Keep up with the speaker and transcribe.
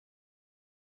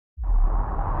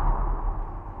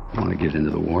Want to get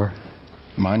into the war?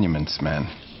 Monuments, man.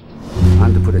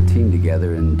 I'm to put a team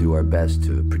together and do our best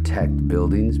to protect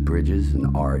buildings, bridges,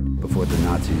 and art before the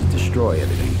Nazis destroy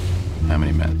everything. How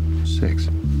many men? 6.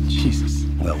 Jesus.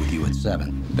 Well, with you, it's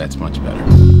 7. That's much better.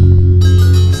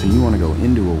 So you want to go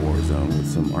into a war zone with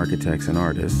some architects and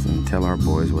artists and tell our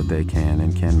boys what they can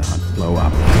and cannot blow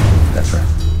up. That's right.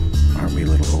 Aren't we a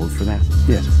little old for that?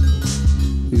 Yes.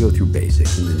 We go through basic,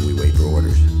 and then we wait for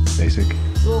orders. Basic?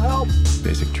 Little help.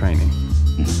 Basic training.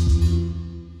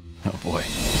 Oh, boy.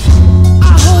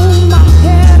 I hold my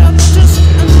head up just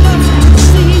enough to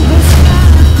see the sky.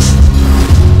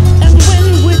 And when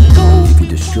we go, If you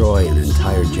destroy an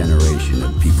entire generation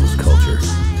of people's culture,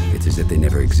 it's as if they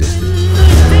never existed.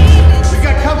 We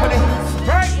got company.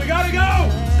 Frank, we gotta go!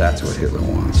 That's what Hitler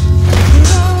wants.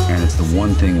 And it's the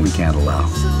one thing we can't allow.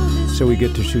 So we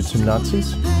get to shoot some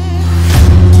Nazis?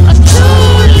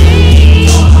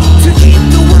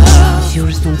 It's your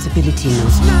responsibility now.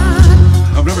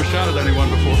 I've never shot at anyone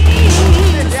before. He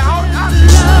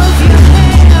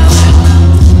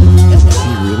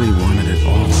really wanted it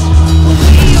all.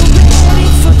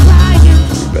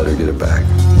 We better get it back.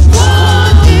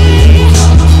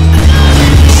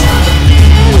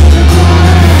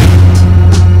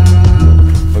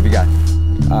 What have you got?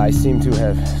 I seem to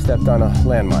have stepped on a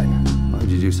landmine. Why would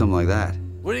you do something like that?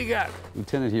 What do you got?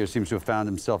 Lieutenant here seems to have found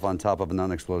himself on top of an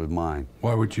unexploded mine.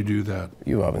 Why would you do that?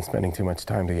 You all been spending too much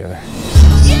time together.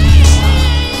 Yeah.